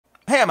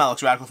Hey, I'm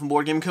Alex Radcliffe from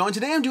Board Game Co, and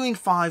today I'm doing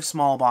 5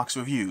 small box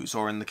reviews,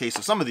 or in the case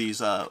of some of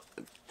these,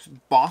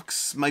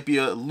 box might be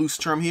a loose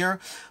term here,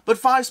 but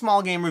 5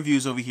 small game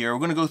reviews over here. We're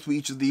going to go through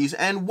each of these,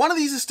 and one of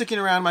these is sticking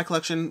around in my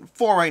collection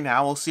for right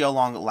now. We'll see how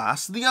long it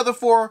lasts. The other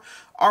 4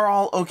 are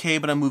all okay,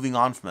 but I'm moving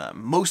on from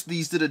them. Most of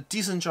these did a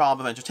decent job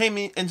of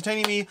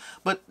entertaining me,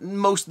 but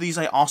most of these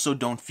I also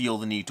don't feel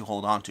the need to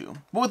hold on to.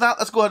 But with that,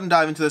 let's go ahead and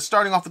dive into this,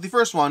 starting off with the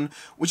first one,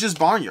 which is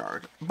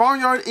Barnyard.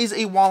 Barnyard is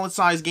a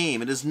wallet-sized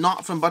game. It is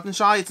not from Button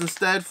Shy, it's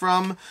instead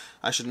from,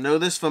 I should know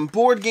this, from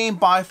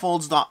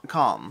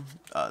BoardGameByFolds.com.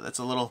 That's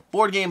a little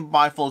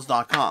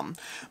BoardGameByFolds.com.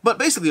 But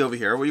basically over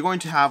here, what you're going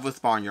to have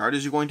with Barnyard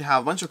is you're going to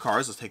have a bunch of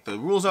cards. Let's take the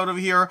rules out over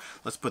here.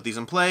 Let's put these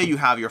in play. You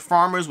have your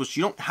farmers, which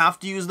you don't have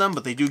to use them,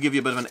 but they do give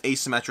you a bit of an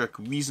asymmetric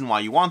reason why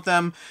you want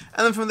them.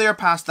 And then from there,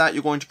 past that,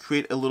 you're going to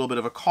create a little bit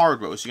of a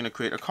card row. So you're going to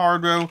create a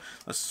card row.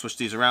 Let's switch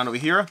these around over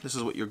here. This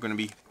is what you're going to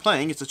be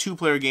playing. It's a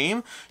 2-player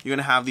game. You're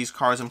going to have these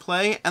cards in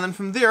play. And then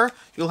from there,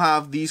 you'll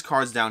have these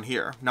cards down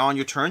here. Now on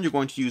your turn, you're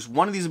going to use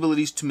one of these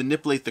abilities to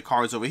manipulate the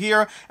cards over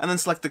here, and then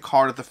select the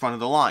card at the front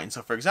of the line.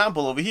 So for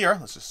example, over here,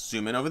 let's just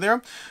zoom in over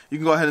there, you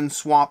can go ahead and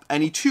swap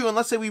any 2, and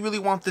let's say we really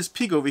want this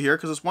pig over here,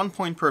 because it's 1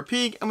 point per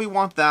pig, and we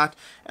want that,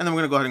 and then we're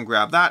going to go ahead and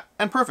grab that,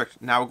 and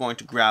perfect. Now we're going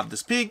to grab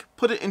this pig,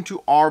 put it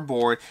into our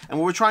board, and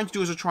what we're trying to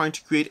do is we're trying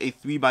to create a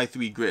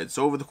 3x3 grid.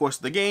 So over the course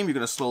of the game, you're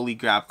going to slowly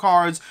grab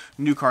cards,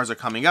 new cards are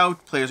coming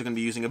out, players are going to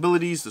be using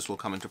abilities, this will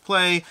come into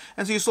play,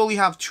 and so you slowly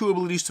have 2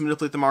 abilities to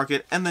manipulate the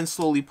market, and then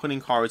slowly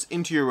putting cards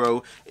into your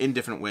row in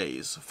different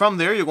ways. From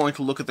there, you're going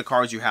to look at the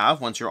cards you have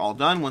once you're all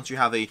done. Once you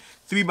have a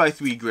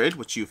 3x3 grid,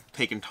 which you've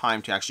taken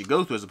time to actually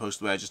go through as opposed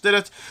to the way I just did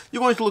it,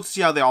 you're going to look to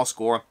see how they all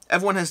score.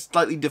 Everyone has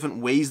slightly different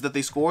ways that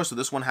they score, so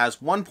this one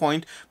has 1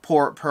 point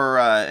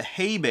per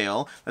hay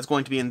bale that's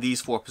going to be in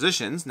these 4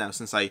 positions. Now,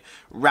 since I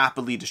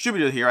rapidly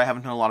distributed here, I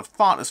haven't done a lot of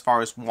thought as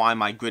far as why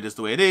my grid is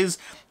the way it is,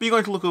 but you're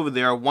going to look over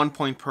there, 1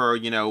 point per,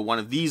 one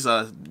of these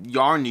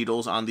yarn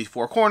needles on these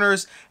 4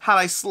 corners. Had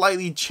I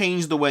slightly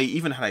changed the way,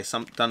 even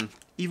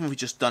if we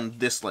just done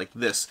this like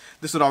this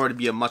would already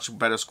be a much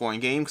better scoring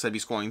game, because I'd be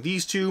scoring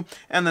these 2,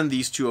 and then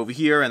these 2 over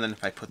here, and then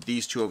if I put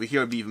these 2 over here,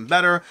 it'd be even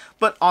better.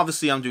 But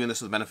obviously I'm doing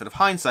this with the benefit of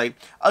hindsight.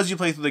 As you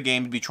play through the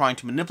game, you'd be trying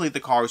to manipulate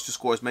the cards to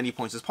score as many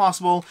points as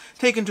possible,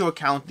 take into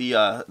account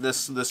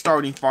the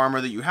starting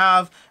farmer that you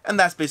have, and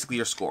that's basically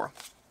your score.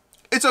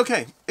 It's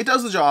okay. It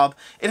does the job.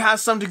 It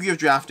has some degree of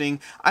drafting.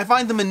 I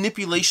find the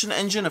manipulation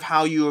engine of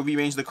how you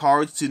rearrange the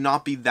cards to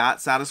not be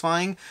that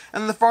satisfying,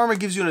 and the farmer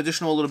gives you an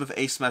additional little bit of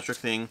asymmetric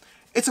thing.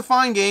 It's a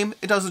fine game,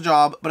 it does the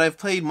job, but I've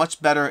played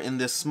much better in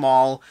this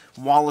small,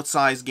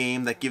 wallet-sized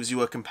game that gives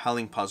you a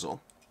compelling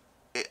puzzle.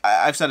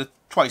 I've said it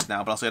twice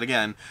now, but I'll say it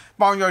again.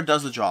 Barnyard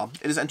does the job.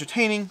 It is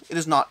entertaining, it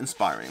is not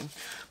inspiring.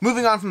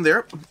 Moving on from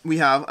there, we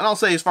have, and I'll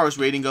say as far as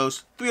rating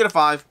goes, 3 out of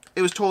 5.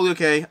 It was totally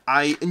okay.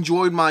 I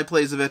enjoyed my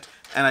plays of it,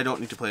 and I don't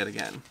need to play it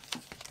again.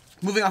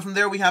 Moving on from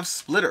there, we have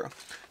Splitter.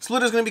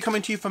 Splitter is going to be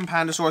coming to you from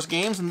Pandasaurus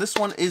Games, and this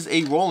one is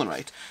a roll and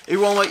write. A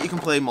roll and write, you can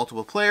play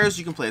multiple players,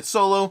 you can play it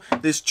solo.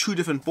 There's 2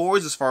 different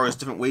boards as far as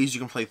different ways you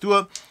can play through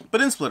it.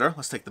 But in Splitter,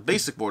 let's take the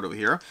basic board over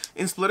here.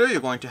 In Splitter, you're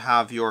going to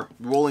have your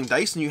rolling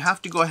dice, and you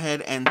have to go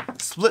ahead and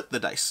split the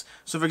dice.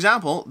 So for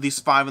example, these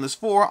 5 and this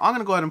 4, I'm going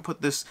to go ahead and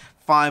put this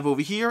 5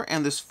 over here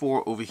and this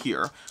 4 over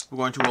here. We're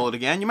going to roll it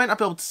again. You might not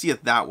be able to see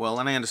it that well,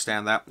 and I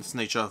understand that. It's the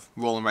nature of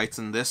roll and writes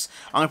in this.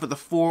 I'm going to put the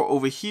 4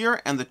 over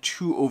here and the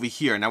 2 over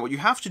here. Now what you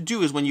have to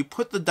do is when you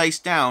put the dice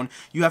down,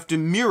 you have to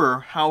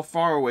mirror how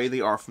far away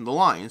they are from the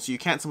line. So you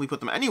can't simply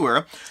put them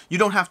anywhere. You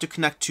don't have to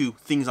connect to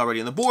things already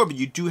on the board, but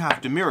you do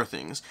have to mirror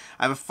things.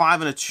 I have a 5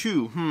 and a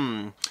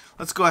 2.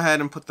 Let's go ahead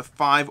and put the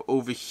 5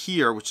 over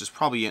here, which is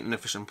probably an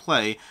inefficient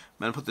play.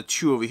 I'm going to put the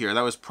 2 over here.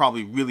 That was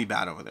probably really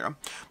bad over there.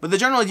 But the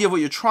general idea of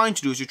what you're trying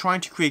to do is you're trying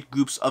to create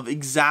groups of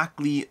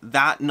exactly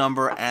that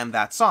number and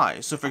that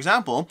size. So for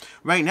example,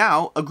 right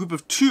now, a group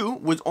of 2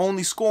 would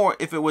only score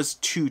if it was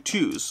 2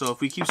 2s. So if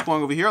we keep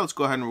scoring over here, let's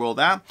go ahead and roll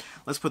that.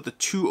 Let's put the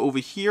 2 over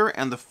here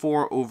and the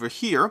 4 over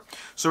here.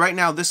 So right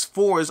now, this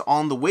 4 is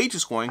on the way to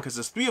scoring because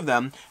there's 3 of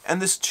them,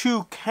 and this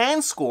 2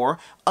 can score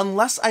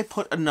unless I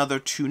put another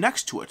 2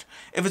 next to it.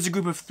 If it's a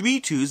group of 3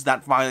 2s,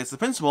 that violates the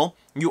principle.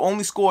 You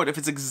only score it if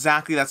it's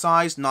exactly that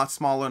size, not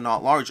smaller,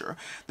 not larger.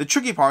 The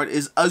tricky part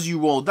is as you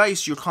roll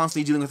dice, you're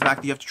constantly dealing with the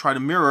fact that you have to try to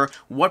mirror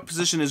what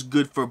position is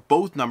good for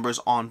both numbers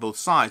on both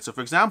sides. So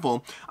for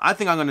example, I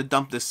think I'm going to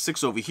dump this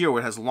 6 over here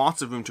where it has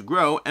lots of room to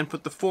grow and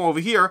put the 4 over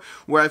here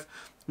where I've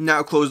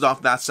now closed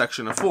off that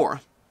section of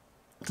 4.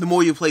 The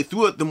more you play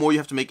through it, the more you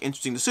have to make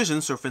interesting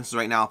decisions. So for instance,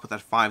 right now I'll put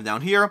that 5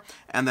 down here,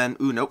 and then,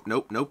 ooh, nope,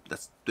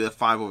 that's the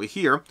 5 over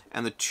here,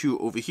 and the 2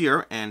 over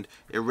here, and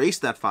erase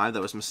that 5,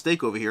 that was a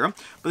mistake over here.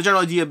 But the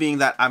general idea being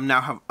that I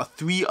now have a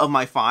 3 of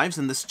my 5s,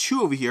 and this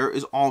 2 over here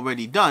is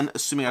already done,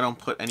 assuming I don't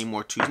put any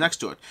more 2s next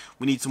to it.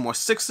 We need some more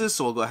 6s,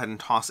 so we'll go ahead and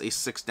toss a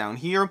 6 down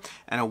here,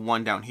 and a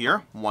 1 down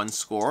here. 1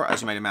 score,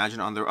 as you might imagine,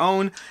 on their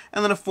own,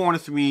 and then a 4 and a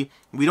 3.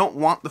 We don't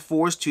want the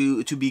 4s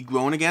to be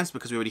grown against,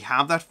 because we already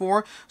have that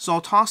 4, so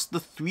I'll toss the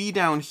 3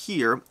 down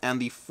here, and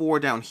the 4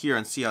 down here,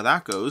 and see how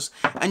that goes.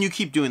 And you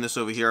keep doing this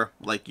over here,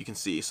 like you can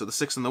see. So the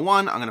 6 6 and the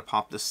 1. I'm going to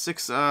pop the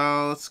 6.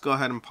 Let's go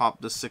ahead and pop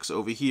the 6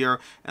 over here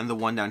and the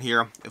 1 down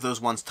here. If those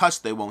ones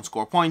touch, they won't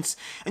score points.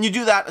 And you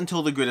do that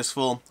until the grid is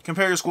full.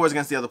 Compare your scores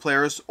against the other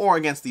players or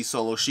against the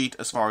solo sheet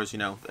as far as, you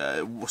know,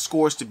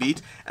 scores to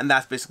beat. And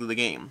that's basically the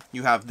game.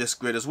 You have this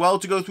grid as well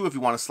to go through if you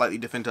want a slightly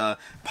different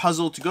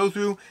puzzle to go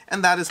through.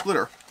 And that is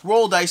Splitter.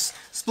 Roll dice,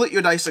 split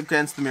your dice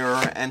against the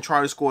mirror, and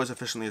try to score as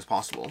efficiently as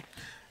possible.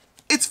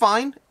 It's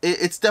fine.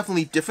 It's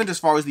definitely different as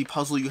far as the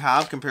puzzle you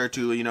have compared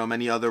to, you know,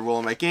 many other roll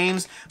and write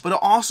games. But it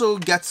also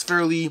gets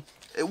fairly...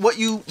 What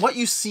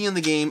you see in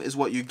the game is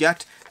what you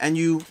get, and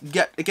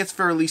it gets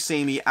fairly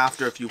samey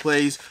after a few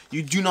plays.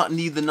 You do not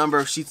need the number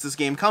of sheets this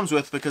game comes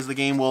with because the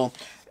game will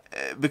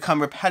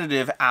become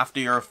repetitive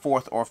after your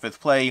 4th or 5th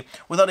play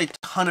without a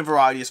ton of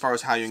variety as far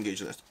as how you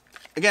engage with it.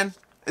 Again,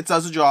 it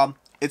does the job.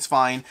 It's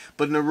fine,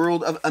 but in a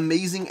world of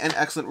amazing and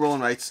excellent roll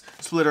and writes,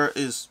 Splitter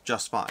is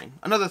just fine.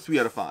 Another 3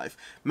 out of 5.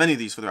 Many of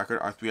these, for the record,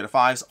 are 3 out of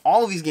 5s.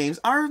 All of these games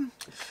are...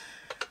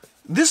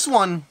 This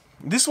one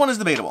is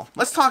debatable.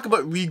 Let's talk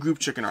about Regroup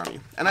Chicken Army.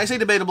 And I say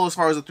debatable as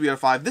far as a 3 out of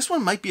 5. This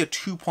one might be a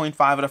 2.5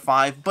 out of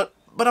 5, but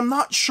I'm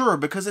not sure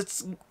because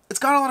it's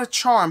got a lot of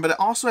charm, but it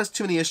also has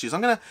too many issues.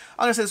 I'm gonna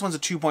say this one's a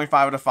 2.5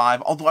 out of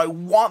 5, although I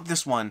want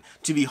this one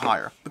to be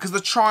higher because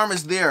the charm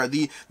is there.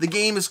 The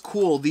game is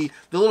cool. The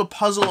little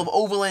puzzle of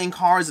overlaying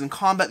cards and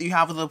combat that you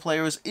have with other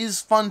players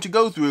is fun to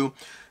go through,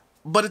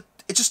 but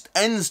it just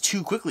ends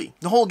too quickly.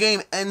 The whole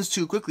game ends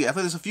too quickly. I've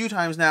played this a few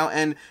times now,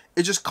 and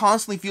it just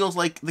constantly feels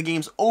like the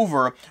game's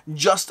over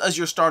just as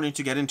you're starting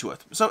to get into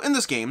it. So in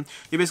this game,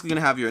 you're basically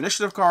going to have your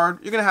initiative card.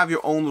 You're going to have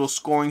your own little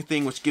scoring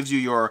thing, which gives you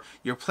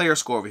your player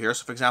score over here.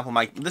 So for example,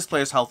 this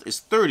player's health is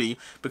 30,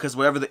 because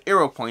wherever the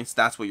arrow points,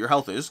 that's what your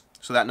health is.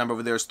 So that number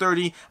over there is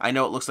 30. I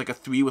know it looks like a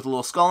 3 with a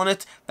little skull in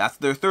it. That's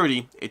their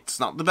 30. It's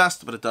not the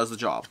best, but it does the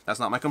job. That's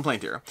not my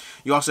complaint here.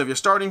 You also have your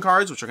starting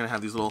cards, which are going to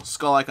have these little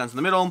skull icons in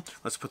the middle.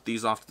 Let's put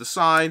these off to the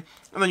side.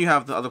 And then you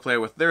have the other player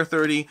with their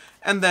 30.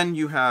 And then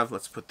you have,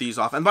 let's put these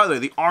off. And by the way,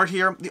 the art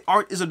here, the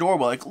art is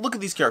adorable. Like, look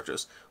at these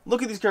characters.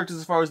 Look at these characters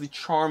as far as the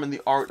charm and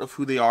the art of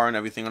who they are and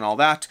everything and all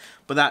that.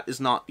 But that is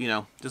not, you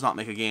know, does not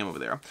make a game over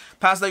there.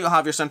 Past that, you'll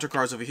have your center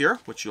cards over here,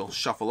 which you'll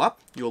shuffle up.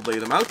 You'll lay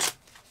them out.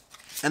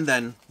 And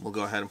then we'll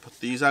go ahead and put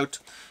these out.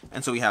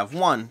 And so we have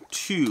 1,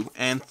 2,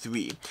 and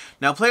 3.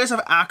 Now players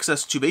have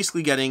access to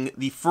basically getting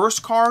the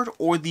first card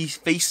or the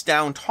face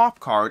down top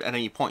card at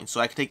any point.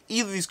 So I can take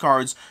either of these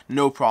cards,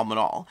 no problem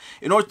at all.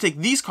 In order to take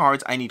these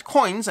cards, I need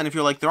coins. And if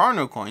you're like, there are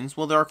no coins,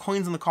 well, there are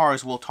coins in the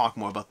cards. We'll talk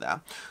more about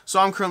that.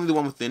 So I'm currently the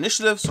one with the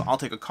initiative. So I'll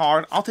take a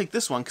card. I'll take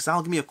this one because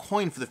that'll give me a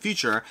coin for the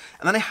future.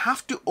 And then I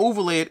have to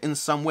overlay it in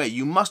some way.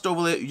 You must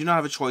overlay it. You do not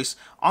have a choice.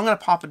 I'm going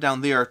to pop it down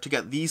there to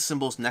get these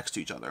symbols next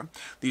to each other.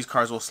 These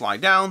cards will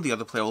slide down, the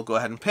other player will go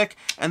ahead and pick,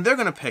 and they're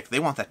going to pick, they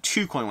want that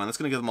 2 coin one. That's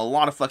going to give them a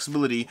lot of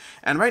flexibility,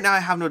 and right now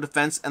I have no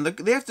defense, and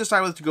they have to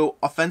decide whether to go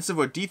offensive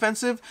or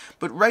defensive,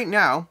 but right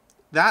now,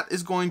 that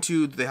is going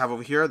to, they have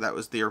over here, that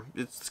was their,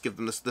 let's give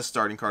them this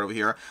starting card over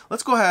here.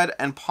 Let's go ahead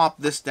and pop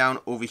this down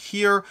over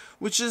here,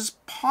 which is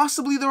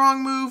possibly the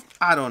wrong move.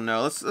 I don't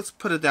know. Let's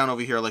put it down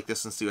over here like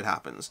this and see what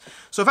happens.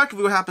 So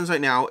effectively what happens right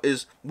now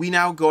is we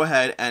now go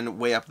ahead and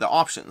weigh up the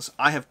options.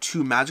 I have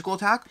 2 magical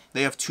attack.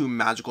 They have 2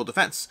 magical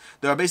defense.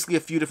 There are basically a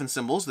few different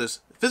symbols. There's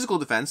physical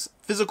defense,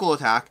 physical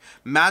attack,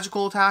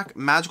 magical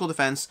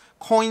defense,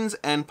 coins,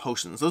 and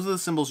potions. Those are the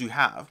symbols you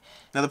have.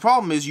 Now the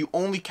problem is you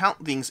only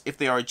count things if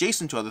they are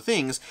adjacent to other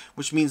things,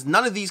 which means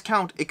none of these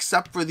count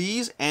except for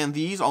these and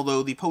these,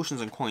 although the potions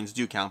and coins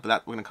do count, but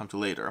that we're going to come to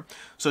later.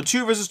 So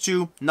 2 versus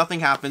 2, nothing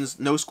happens,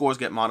 no scores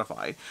get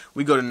modified.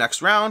 We go to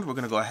next round, we're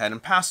going to go ahead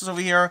and pass this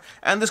over here,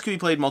 and this could be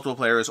played multiple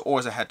players or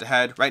as a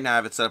head-to-head. Right now I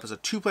have it set up as a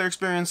 2-player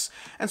experience,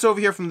 and so over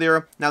here from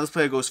there, now this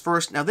player goes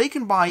first. Now they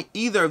can buy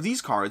either of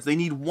these cards. They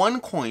need 1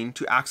 coin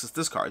to access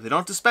this card. They don't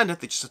have to spend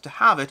it, they just have to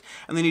have it,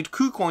 and they need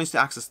 2 coins to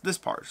access this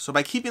part. So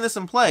by keeping this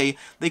in play,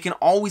 they can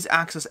always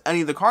access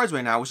any of the cards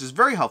right now, which is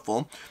very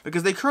helpful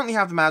because they currently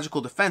have the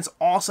magical defense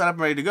all set up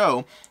and ready to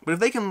go. But if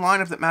they can line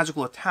up that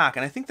magical attack,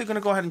 and I think they're going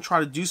to go ahead and try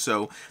to do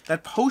so,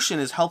 that potion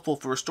is helpful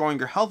for restoring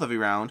your health every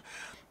round.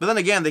 But then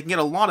again, they can get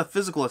a lot of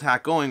physical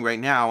attack going right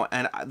now,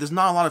 and there's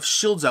not a lot of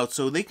shields out,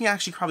 so they can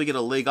actually probably get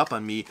a leg up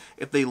on me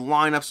if they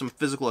line up some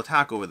physical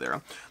attack over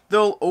there.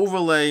 They'll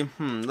overlay,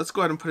 let's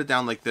go ahead and put it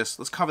down like this.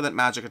 Let's cover that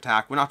magic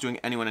attack. We're not doing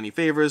anyone any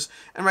favors,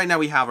 and right now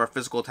we have our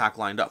physical attack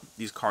lined up.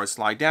 These cards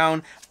slide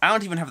down. I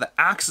don't even have the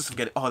access of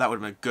getting, oh, that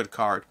would have been a good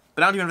card.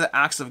 But I don't even have the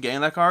access of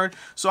getting that card,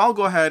 so I'll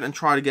go ahead and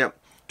try to get,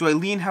 do I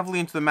lean heavily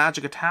into the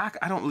magic attack?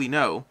 I don't really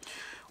know.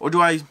 Or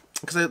do I,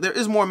 because there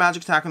is more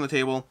magic attack on the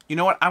table. You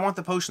know what? I want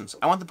the potions.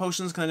 I want the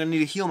potions because I'm going to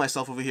need to heal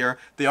myself over here.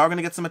 They are going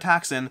to get some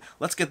attacks in.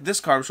 Let's get this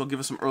card, which will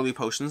give us some early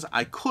potions.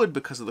 I could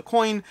because of the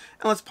coin.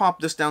 And let's pop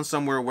this down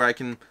somewhere where I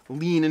can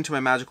lean into my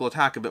magical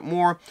attack a bit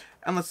more.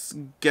 And let's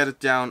get it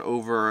down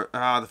over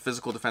the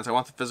physical defense. I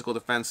want the physical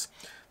defense.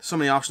 There's so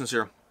many options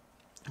here.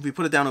 If we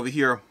put it down over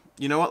here,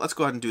 you know what? Let's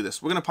go ahead and do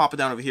this. We're going to pop it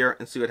down over here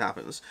and see what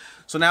happens.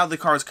 So now the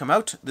cards come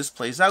out, this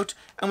plays out,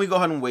 and we go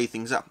ahead and weigh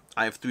things up.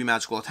 I have 3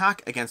 magical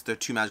attack against their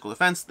 2 magical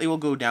defense. They will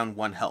go down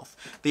 1 health.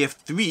 They have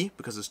 3,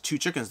 because there's 2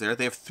 chickens there,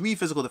 they have 3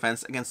 physical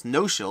defense against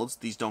no shields.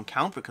 These don't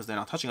count because they're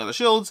not touching other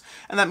shields,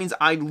 and that means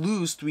I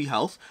lose 3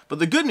 health. But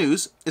the good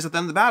news is at the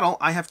end of the battle,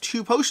 I have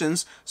 2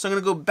 potions, so I'm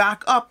going to go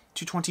back up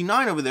to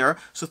 29 over there,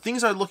 so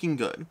things are looking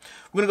good.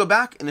 We're going to go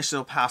back,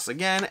 initiative pass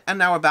again, and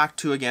now we're back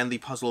to, again, the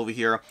puzzle over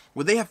here,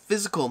 where they have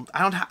physical.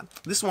 I don't have,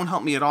 this won't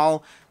help me at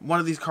all. One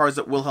of these cards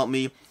that will help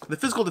me. The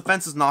physical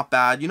defense is not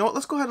bad. You know what,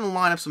 let's go ahead and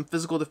line up some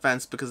physical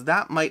defense, because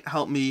that might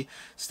help me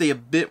stay a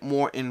bit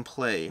more in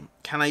play.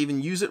 Can I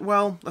even use it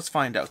well? Let's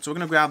find out. So we're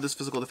going to grab this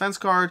physical defense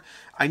card.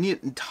 I need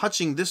it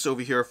touching this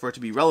over here for it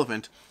to be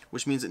relevant,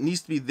 which means it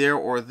needs to be there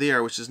or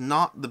there, which is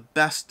not the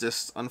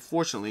bestest,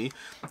 unfortunately.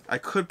 I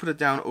could put it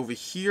down over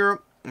here.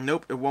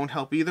 Nope, it won't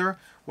help either.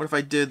 What if I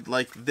did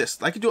like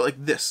this? I could do it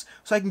like this.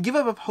 So I can give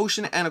up a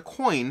potion and a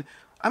coin.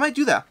 I might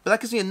do that, but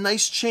that gives me a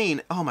nice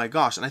chain. Oh my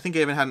gosh, and I think I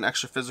even had an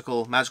extra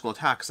physical magical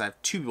attack because I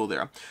have 2 people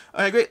there.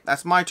 Okay, great,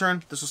 that's my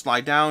turn. This will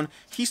slide down.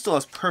 He still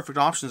has perfect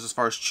options as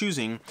far as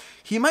choosing.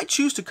 He might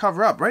choose to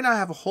cover up. Right now I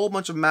have a whole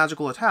bunch of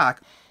magical attack.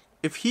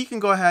 If he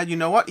can go ahead, you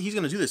know what? He's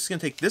going to do this. He's going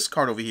to take this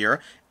card over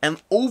here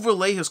and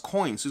overlay his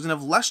coins. So he's going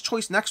to have less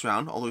choice next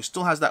round, although he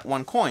still has that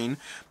 1 coin.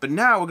 But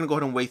now we're going to go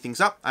ahead and weigh things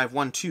up. I have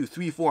 1, 2,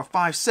 3, 4,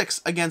 5,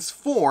 6 against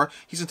 4.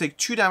 He's going to take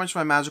 2 damage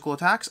from my magical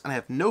attacks, and I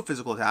have no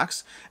physical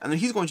attacks. And then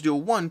he's going to do a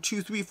 1,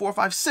 2, 3, 4,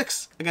 5,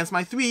 6 against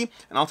my 3.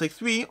 And I'll take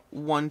 3,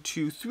 1,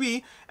 2,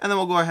 3. And then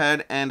we'll go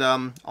ahead and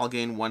I'll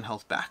gain 1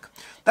 health back.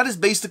 That is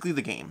basically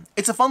the game.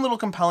 It's a fun little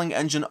compelling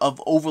engine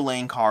of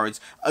overlaying cards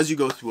as you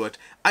go through it.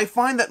 I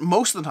find that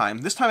most of the time,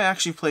 this time I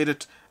actually played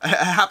it, it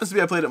happens to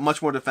be I played it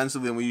much more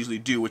defensively than we usually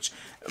do, which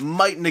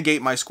might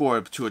negate my score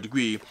to a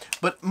degree,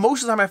 but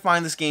most of the time I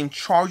find this game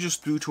charges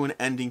through to an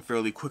ending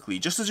fairly quickly.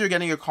 Just as you're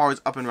getting your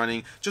cards up and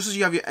running, just as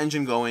you have your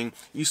engine going,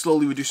 you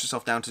slowly reduce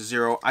yourself down to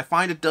 0. I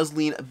find it does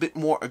lean a bit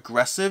more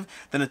aggressive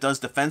than it does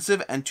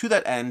defensive, and to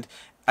that end,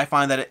 I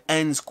find that it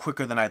ends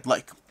quicker than I'd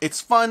like.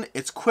 It's fun,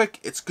 it's quick,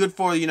 it's good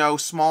for, you know,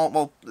 small,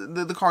 well,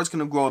 the cards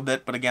can grow a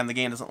bit, but again, the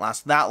game doesn't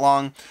last that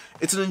long.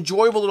 It's an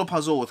enjoyable little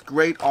puzzle with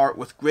great art,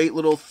 with great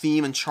little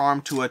theme and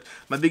charm to it.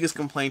 My biggest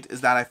complaint is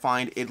that I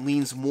find it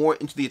leans more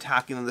into the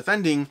attacking than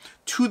defending,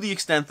 to the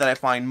extent that I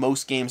find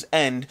most games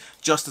end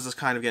just as it's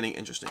kind of getting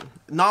interesting.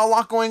 Not a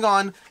lot going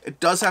on, it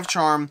does have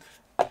charm,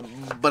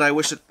 but I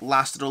wish it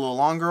lasted a little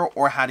longer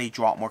or had a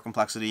drop more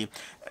complexity.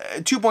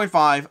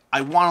 2.5,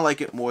 I want to like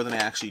it more than I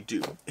actually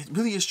do. It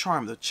really is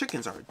charm. The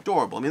chickens are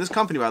adorable. I mean, this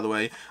company, by the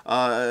way,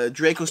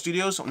 Draco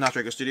Studios, not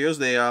Draco Studios,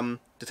 they,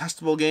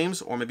 Detestable Games,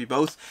 or maybe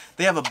both,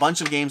 they have a bunch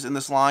of games in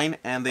this line,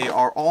 and they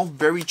are all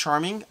very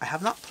charming. I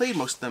have not played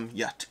most of them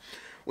yet.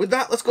 With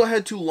that, let's go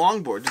ahead to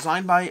Longboard,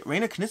 designed by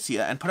Reina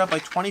Knizia and put out by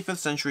 25th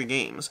Century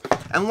Games.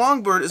 And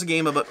Longboard is a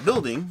game about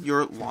building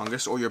your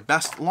longest or your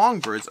best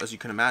longbirds, as you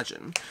can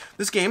imagine.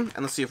 This game,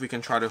 and let's see if we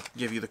can try to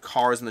give you the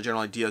cards and the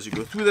general idea as you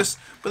go through this,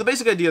 but the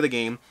basic idea of the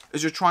game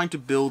is you're trying to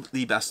build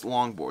the best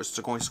longboards,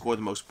 so going to score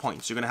the most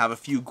points. You're going to have a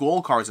few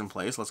goal cards in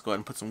place. Let's go ahead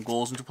and put some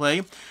goals into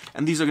play.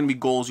 And these are going to be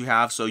goals you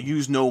have, so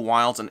use no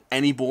wilds on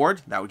any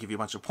board. That would give you a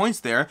bunch of points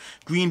there.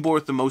 Green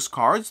board with the most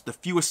cards, the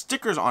fewest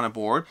stickers on a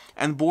board,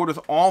 and board with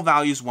all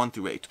values 1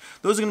 through 8.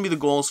 Those are going to be the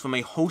goals from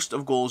a host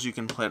of goals you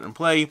can play and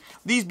play.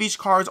 These beach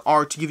cards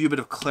are to give you a bit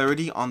of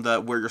clarity on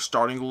where you're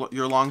starting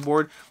your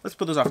longboard. Let's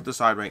put those off to the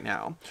side right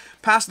now.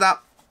 Past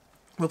that,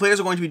 what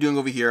players are going to be doing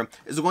over here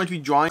is they're going to be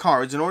drawing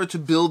cards in order to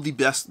build the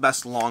best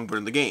longboard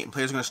in the game.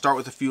 Players are going to start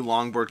with a few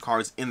longboard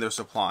cards in their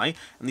supply,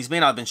 and these may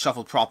not have been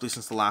shuffled properly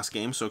since the last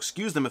game, so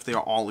excuse them if they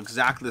are all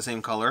exactly the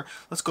same color.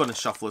 Let's go ahead and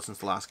shuffle it since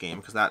the last game,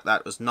 because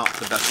that was not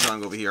the best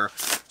drawing over here.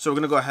 So we're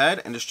going to go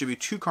ahead and distribute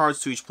 2 cards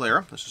to each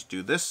player. Let's just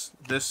do this,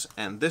 this,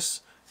 and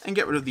this, and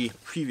get rid of the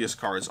previous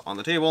cards on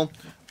the table.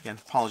 Again,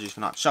 apologies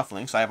for not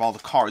shuffling, so I have all the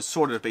cards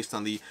sorted based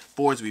on the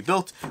boards we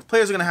built.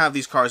 Players are going to have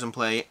these cards in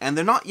play, and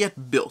they're not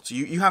yet built.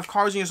 You have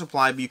cards in your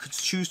supply, but you could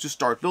choose to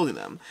start building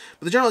them.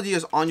 But the general idea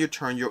is on your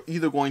turn, you're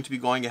either going to be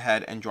going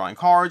ahead and drawing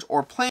cards,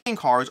 or playing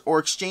cards, or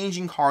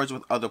exchanging cards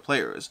with other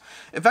players.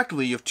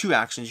 Effectively, you have 2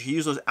 actions. You can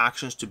use those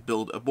actions to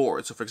build a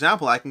board. So for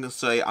example, I can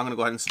say, I'm going to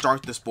go ahead and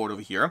start this board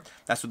over here.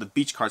 That's where the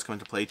beach cards come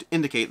into play to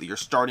indicate that you're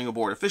starting a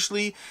board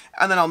officially.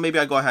 And then maybe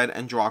I go ahead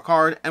and draw a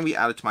card, and we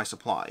add it to my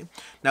supply.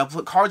 Now,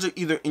 cards are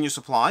either in your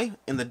supply,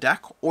 in the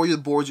deck, or your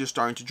boards you're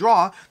starting to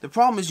draw. The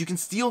problem is you can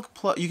steal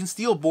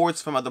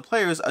boards from other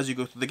players as you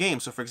go through the game.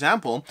 So for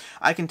example,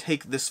 I can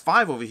take this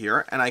 5 over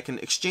here, and I can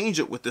exchange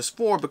it with this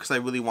 4 because I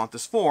really want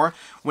this 4.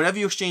 Whenever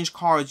you exchange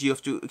cards, you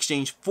have to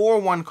exchange for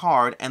 1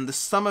 card, and the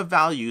sum of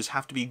values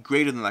have to be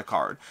greater than that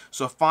card.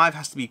 So a 5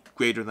 has to be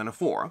greater than a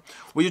 4.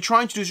 What you're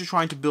trying to do is you're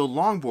trying to build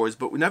longboards,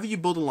 but whenever you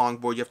build a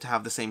longboard, you have to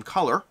have the same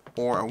color.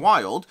 or a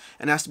wild,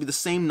 and it has to be the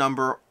same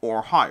number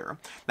or higher.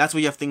 That's why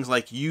you have things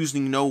like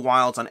using no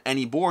wilds on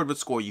any board would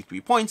score you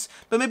 3 points,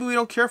 but maybe we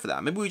don't care for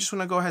that. Maybe we just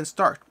want to go ahead and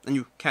start. And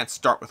you can't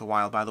start with a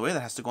wild, by the way.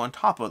 That has to go on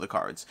top of the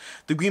cards.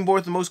 The green board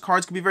with the most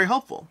cards can be very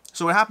helpful.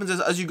 So what happens is,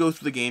 as you go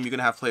through the game, you're going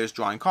to have players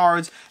drawing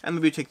cards, and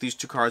maybe we take these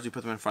 2 cards, we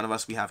put them in front of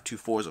us, we have 2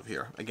 4s over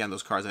here. Again,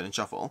 those cards I didn't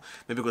shuffle.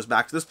 Maybe it goes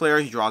back to this player,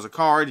 he draws a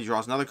card, he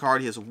draws another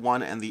card, he has a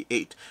 1 and the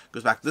 8.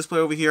 Goes back to this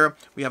player over here,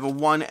 we have a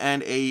 1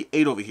 and a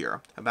 8 over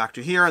here. And back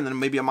to here, and then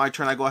maybe on my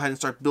turn I go ahead and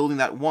start building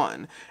that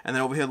 1. And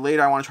then over here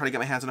later I want to try to get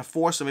my hands on a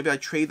 4, so maybe I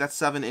trade that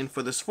 7 in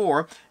for this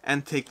 4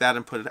 and take that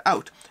and put it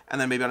out. And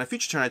then maybe on a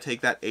future turn I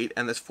take that 8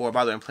 and this 4.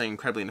 By the way, I'm playing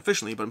incredibly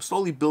inefficiently, but I'm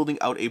slowly building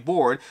out a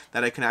board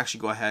that I can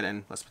actually go ahead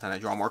and, let's pretend I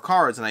draw more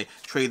cards, and I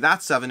trade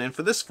that 7 in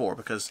for this 4,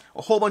 because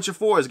a whole bunch of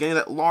 4s, getting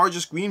that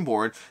largest green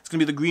board, it's going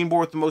to be the green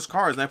board with the most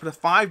cards, and I put a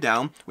 5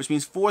 down, which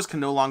means 4s can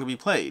no longer be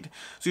played.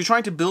 So you're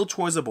trying to build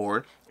towards the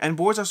board, and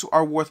boards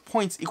are worth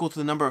points equal to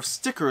the number of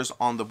stickers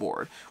on the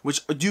board,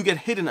 which do get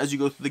hidden as you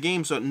go through the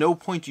game, so at no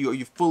point are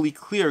you fully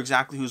clear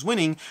exactly who's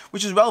winning,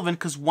 which is relevant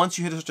because once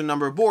you hit a certain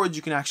number of boards,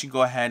 you can actually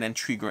go ahead and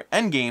trigger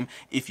endgame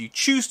if you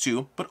choose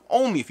to, but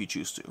only if you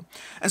choose to.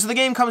 And so the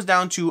game comes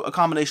down to a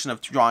combination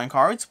of drawing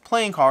cards,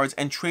 playing cards,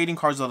 and trading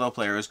cards with other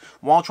players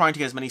while trying to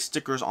get as many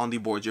stickers on the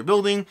boards you're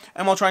building,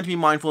 and while trying to be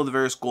mindful of the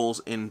various goals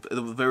in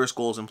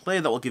play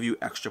that will give you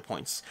extra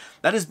points.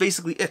 That is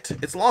basically it.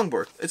 It's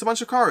Longboard. It's a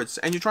bunch of cards,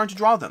 and you're trying to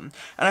draw them.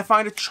 And I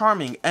find it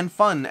charming and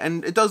fun,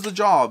 and it does the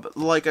job.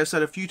 Like I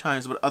said a few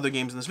times about other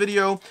games in this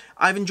video,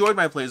 I've enjoyed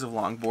my plays of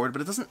Longboard,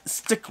 but it doesn't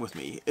stick with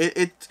me.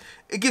 It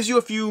gives you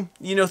a few,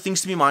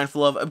 things to be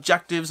mindful of,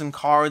 objectives and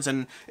cards,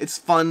 and it's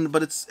fun,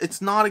 but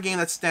it's not a game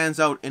that stands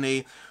out in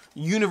a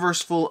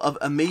universe full of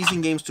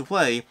amazing games to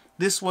play.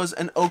 This was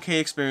an okay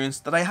experience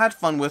that I had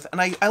fun with, and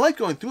I like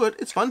going through it.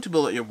 It's fun to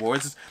build out your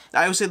boards.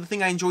 I would say the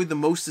thing I enjoyed the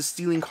most is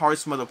stealing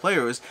cards from other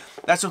players.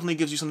 That certainly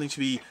gives you something to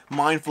be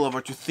mindful of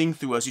or to think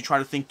through as you try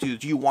to think through,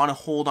 do you want to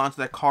hold on to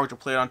that card to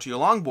play it onto your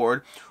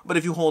longboard? But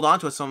if you hold on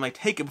to it, someone might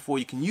take it before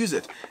you can use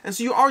it. And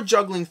so you are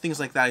juggling things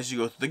like that as you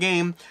go through the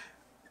game.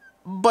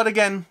 But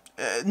again,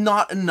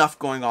 not enough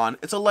going on.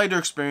 It's a lighter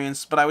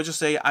experience, but I would just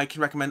say I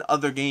can recommend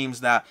other games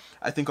that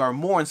I think are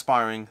more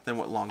inspiring than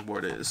what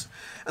Longboard is.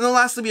 And then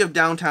lastly, we have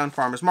Downtown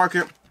Farmers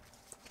Market,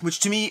 which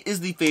to me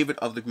is the favorite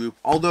of the group,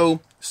 although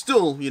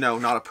still,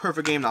 not a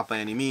perfect game, not by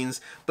any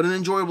means, but an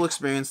enjoyable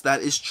experience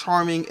that is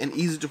charming and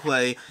easy to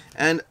play,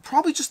 and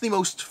probably just the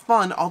most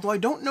fun, although I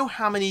don't know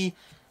how many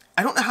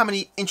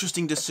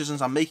interesting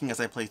decisions I'm making as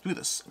I play through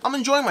this. I'm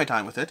enjoying my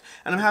time with it,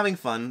 and I'm having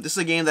fun. This is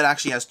a game that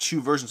actually has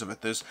 2 versions of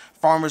it. There's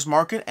Farmer's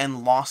Market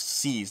and Lost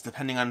Seas,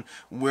 depending on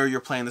where you're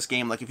playing this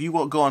game. Like, if you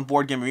go on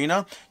Board Game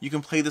Arena, you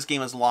can play this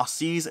game as Lost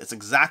Seas. It's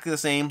exactly the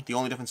same. The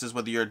only difference is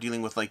whether you're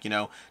dealing with, like,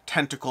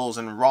 tentacles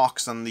and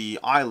rocks on the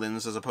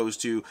islands as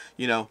opposed to,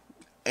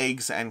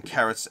 eggs and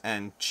carrots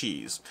and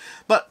cheese.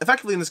 But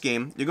effectively in this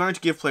game, you're going to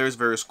give players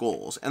various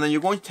goals, and then you're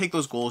going to take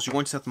those goals, you're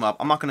going to set them up.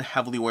 I'm not going to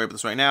heavily worry about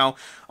this right now.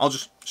 I'll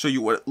just show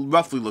you what it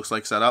roughly looks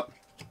like set up.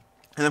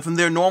 And then from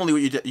there, normally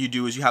what you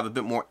do is you have a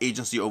bit more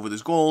agency over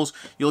those goals.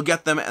 You'll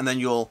get them, and then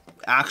you'll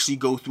actually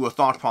go through a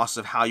thought process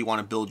of how you want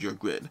to build your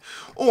grid.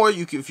 Or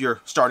you can, if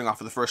you're starting off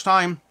for the first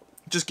time,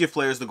 just give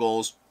players the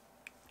goals,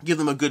 give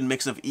them a good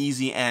mix of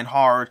easy and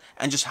hard,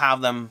 and just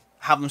have them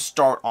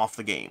start off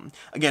the game.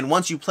 Again,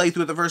 once you play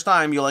through it the first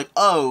time, you're like,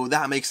 oh,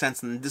 that makes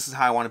sense, and this is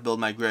how I want to build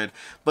my grid.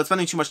 But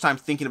spending too much time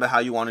thinking about how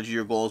you want to do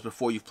your goals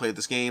before you've played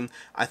this game,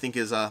 I think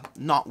is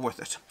not worth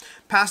it.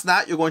 Past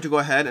that, you're going to go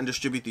ahead and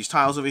distribute these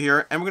tiles over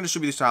here, and we're going to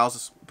distribute these tiles,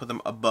 let's put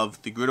them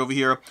above the grid over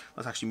here.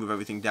 Let's actually move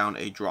everything down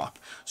a drop.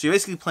 So you're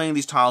basically playing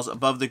these tiles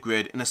above the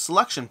grid in a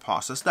selection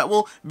process that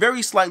will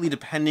vary slightly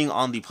depending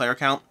on the player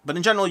count, but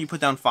in general, you put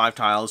down 5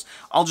 tiles.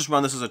 I'll just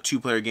run this as a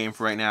 2-player game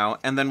for right now,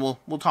 and then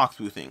we'll talk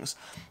through things.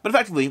 But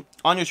effectively,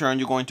 on your turn,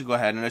 you're going to go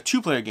ahead, in a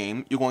 2-player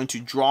game, you're going to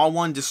draw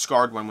 1,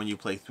 discard 1 when you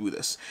play through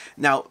this.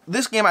 Now,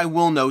 this game, I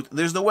will note,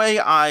 there's the way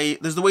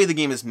the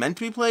game is meant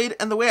to be played,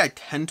 and the way I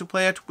tend to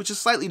play it, which is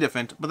slightly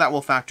different, but that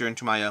will factor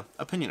into my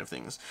opinion of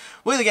things.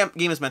 The way the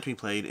game is meant to be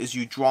played is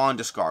you draw and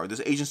discard.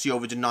 There's agency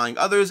over denying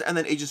others, and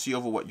then agency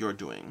over what you're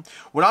doing.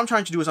 What I'm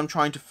trying to do is I'm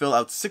trying to fill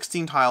out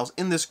 16 tiles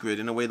in this grid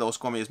in a way that will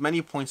score me as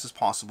many points as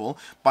possible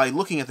by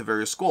looking at the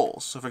various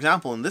goals. So, for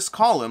example, in this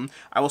column,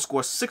 I will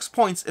score 6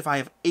 points if I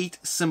have 8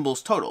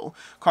 symbols total.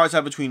 Cards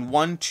have between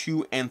 1,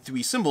 2, and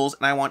 3 symbols,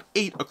 and I want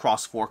 8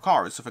 across 4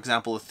 cards. So, for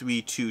example, a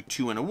 3, 2,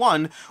 2, and a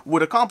 1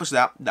 would accomplish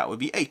that. That would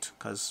be 8,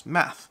 because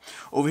math.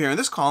 Over here in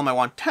this column, I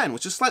want 10,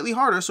 which is slightly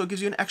harder, so it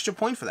gives you an extra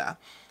point for that.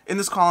 In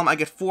this column, I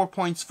get 4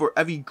 points for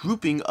every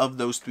grouping of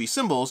those 3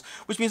 symbols,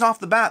 which means off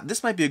the bat,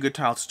 this might be a good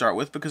tile to start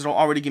with because it'll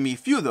already give me a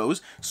few of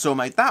those, so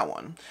might that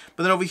one.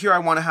 But then over here, I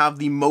want to have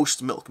the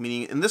most milk,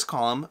 meaning in this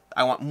column,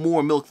 I want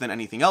more milk than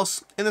anything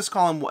else. In this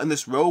column, in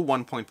this row,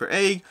 1 point per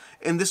egg.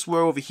 In this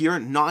row over here,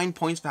 9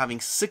 points for having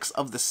 6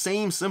 of the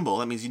same symbol.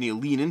 That means you need to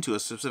lean into a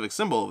specific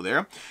symbol over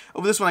there.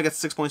 Over this one, I get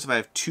 6 points if I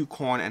have 2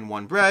 corn and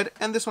 1 bread.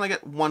 And this one, I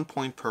get 1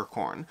 point per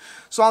corn.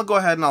 So I'll go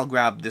ahead and I'll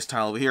grab this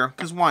tile over here,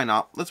 because why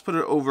not? Let's put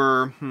it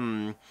over,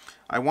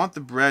 I want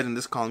the bread in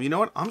this column. You know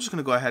what? I'm just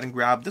going to go ahead and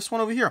grab this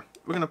one over here.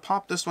 We're going to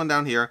pop this one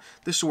down here.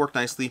 This should work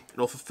nicely.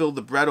 It'll fulfill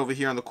the bread over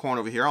here and the corn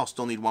over here. I'll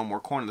still need one more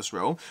corn in this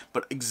row,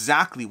 but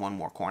exactly one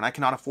more corn. I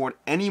cannot afford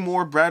any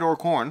more bread or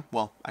corn.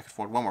 Well, I can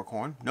afford one more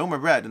corn. No more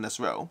bread in this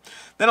row.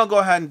 Then I'll go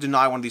ahead and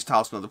deny one of these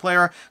tiles to another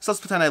player. So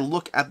let's pretend I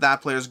look at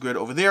that player's grid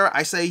over there.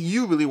 I say,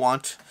 you really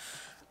want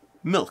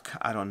milk.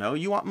 I don't know.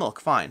 You want milk.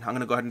 Fine. I'm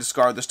going to go ahead and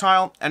discard this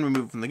tile and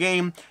remove it from the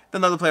game. Then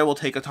the other player will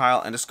take a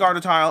tile and discard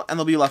a tile, and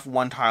they'll be left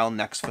one tile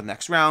next for the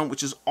next round,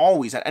 which is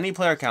always, at any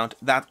player count,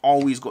 that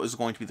always is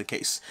going to be the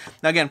case.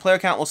 Now again, player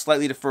count will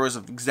slightly differ as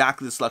of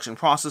exactly the selection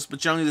process, but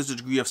generally there's a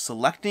degree of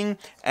selecting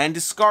and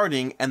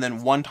discarding, and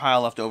then one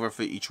tile left over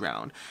for each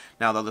round.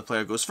 Now the other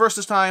player goes first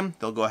this time.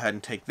 They'll go ahead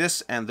and take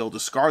this, and they'll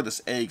discard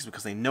this eggs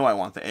because they know I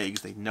want the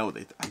eggs. They know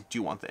that I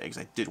do want the eggs.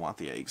 I did want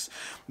the eggs.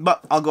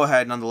 But I'll go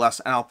ahead nonetheless,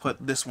 and I'll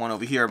put this one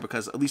over here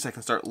because at least I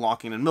can start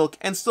locking in milk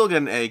and still get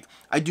an egg.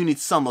 I do need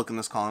some milk in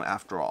this column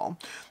after all.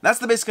 That's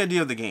the basic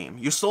idea of the game.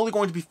 You're slowly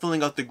going to be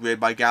filling out the grid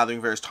by gathering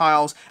various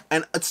tiles,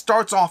 and it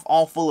starts off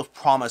all full of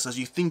promise as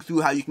you think through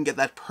how you can get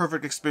that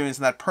perfect experience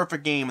and that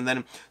perfect game, and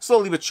then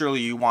slowly but surely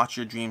you watch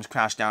your dreams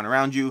crash down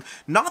around you.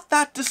 Not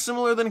that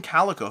dissimilar than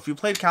Calico. If you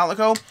played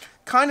Calico,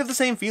 kind of the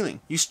same feeling.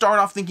 You start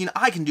off thinking,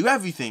 I can do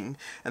everything,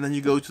 and then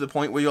you go to the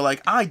point where you're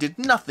like, I did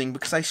nothing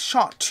because I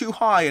shot too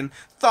high and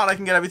thought I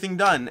can get everything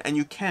done, and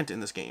you can't in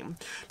this game.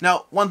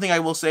 Now, one thing I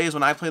will say is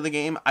when I play the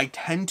game, I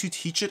tend to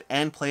teach it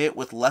and play it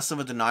with less of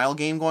a denial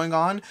game going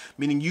on,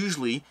 meaning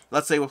usually,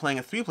 let's say we're playing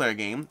a 3-player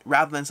game,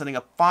 rather than setting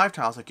up 5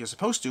 tiles like you're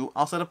supposed to,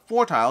 I'll set up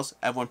 4 tiles,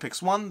 everyone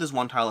picks one, there's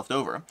 1 tile left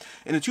over.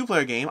 In a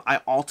 2-player game, I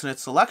alternate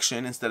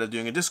selection instead of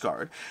doing a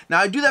discard. Now,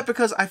 I do that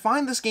because I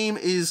find this game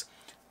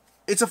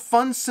it's a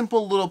fun,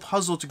 simple little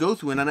puzzle to go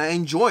through, and I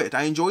enjoy it.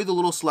 I enjoy the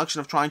little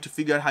selection of trying to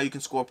figure out how you can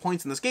score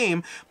points in this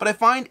game, but I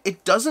find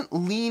it doesn't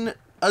lean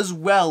as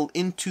well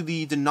into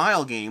the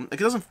denial game. Like,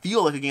 it doesn't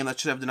feel like a game that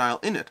should have denial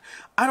in it.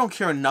 I don't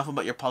care enough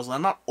about your puzzle.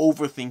 I'm not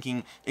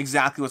overthinking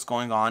exactly what's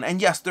going on.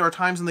 And yes, there are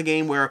times in the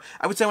game where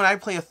I would say when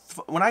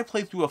I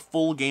play through a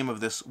full game of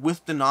this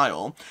with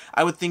denial,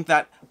 I would think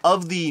that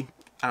of the,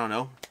 I don't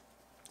know,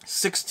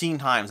 16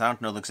 times, I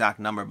don't know the exact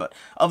number, but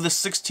of the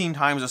 16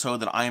 times or so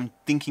that I am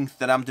thinking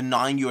that I'm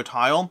denying you a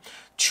tile,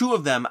 2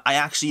 of them I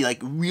actually like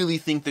really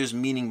think there's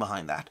meaning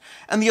behind that.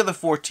 And the other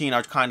 14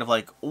 are kind of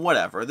like,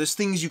 whatever. There's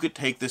things you could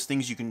take, there's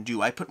things you can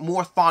do. I put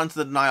more thought into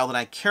the denial than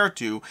I care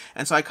to,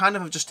 and so I kind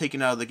of have just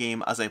taken it out of the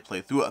game as I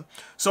play through it.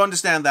 So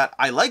understand that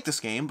I like this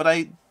game, but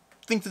I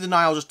think the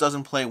denial just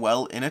doesn't play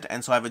well in it,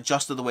 and so I've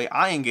adjusted the way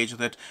I engage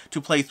with it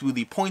to play through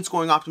the point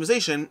scoring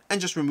optimization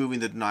and just removing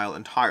the denial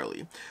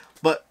entirely.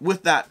 But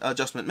with that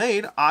adjustment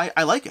made, I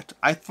like it.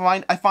 I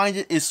find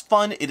it is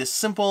fun, it is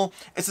simple.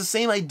 It's the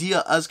same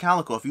idea as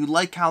Calico. If you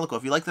like Calico,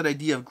 if you like that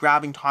idea of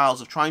grabbing tiles,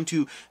 of trying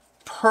to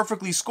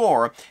perfectly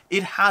score,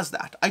 it has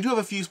that. I do have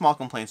a few small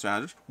complaints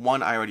around it.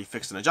 One I already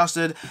fixed and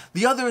adjusted.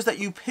 The other is that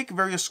you pick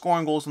various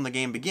scoring goals when the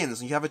game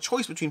begins, and you have a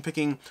choice between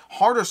picking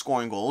harder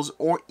scoring goals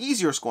or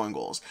easier scoring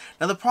goals.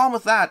 Now the problem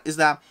with that is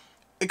that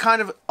it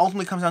kind of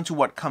ultimately comes down to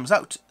what comes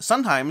out.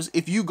 Sometimes,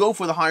 if you go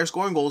for the higher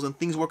scoring goals and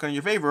things work in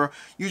your favor,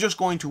 you're just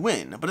going to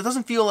win. But it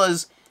doesn't feel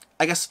as,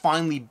 I guess,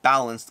 finely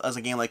balanced as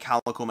a game like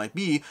Calico might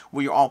be,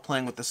 where you're all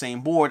playing with the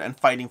same board and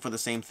fighting for the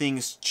same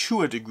things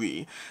to a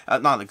degree.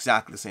 Not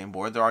exactly the same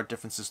board. There are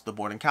differences to the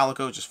board in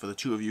Calico, just for the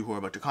 2 of you who are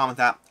about to comment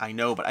that. I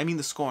know, but I mean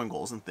the scoring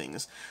goals and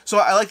things. So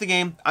I like the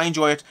game. I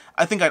enjoy it.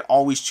 I think I'd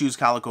always choose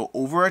Calico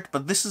over it,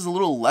 but this is a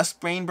little less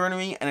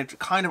brain-burnery, and it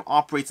kind of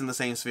operates in the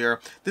same sphere.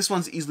 This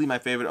one's easily my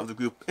favorite of the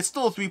group. It's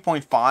still a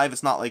 3.5.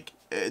 It's not like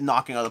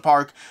knocking out of the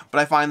park, but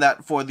I find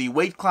that for the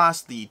weight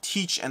class, the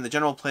teach, and the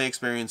general play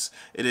experience,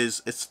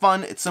 it's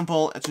fun, it's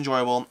simple, it's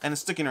enjoyable, and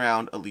it's sticking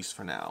around, at least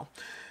for now.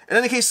 In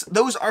any case,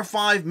 those are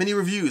 5 mini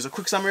reviews. A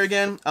quick summary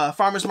again.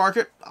 Farmer's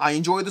Market, I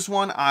enjoyed this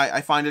one.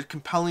 I find it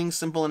compelling,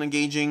 simple, and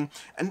engaging,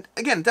 and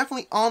again,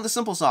 definitely on the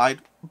simple side,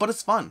 but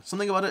it's fun.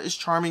 Something about it is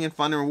charming and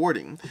fun and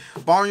rewarding.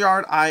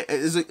 Barnyard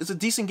is a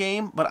decent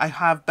game, but I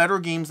have better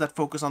games that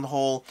focus on the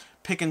whole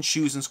pick and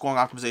choose and scoring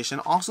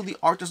optimization. Also, the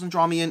art doesn't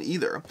draw me in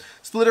either.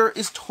 Splitter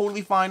is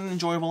totally fine and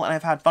enjoyable, and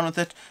I've had fun with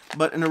it,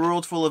 but in a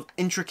world full of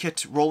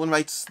intricate roll and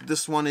writes,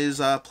 this one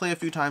is play a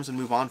few times and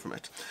move on from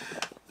it.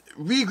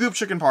 Regroup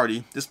Chicken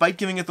Party, despite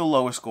giving it the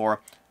lowest score,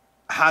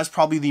 has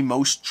probably the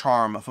most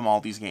charm from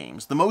all these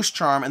games. The most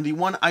charm, and the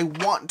one I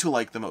want to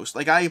like the most.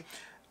 Like, I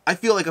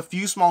feel like a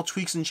few small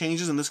tweaks and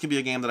changes, and this could be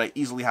a game that I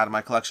easily had in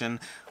my collection.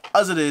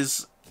 As it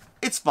is,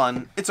 it's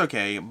fun, it's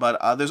okay,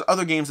 but there's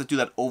other games that do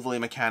that overlay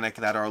mechanic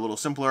that are a little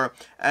simpler,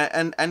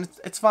 and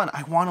it's fun.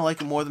 I want to like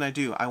it more than I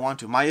do. I want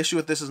to. My issue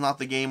with this is not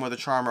the game or the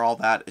charm or all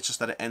that, it's just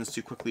that it ends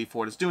too quickly for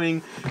what it's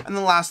doing. And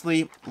then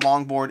lastly,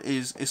 Longboard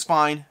is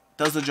fine,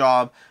 does the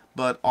job,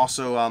 but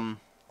also,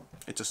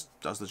 it just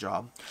does the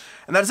job.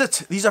 And that is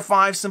it. These are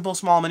 5 simple,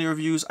 small mini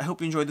reviews. I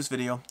hope you enjoyed this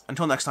video.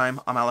 Until next time,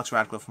 I'm Alex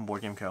Radcliffe from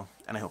Board Game Co.,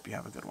 and I hope you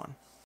have a good one.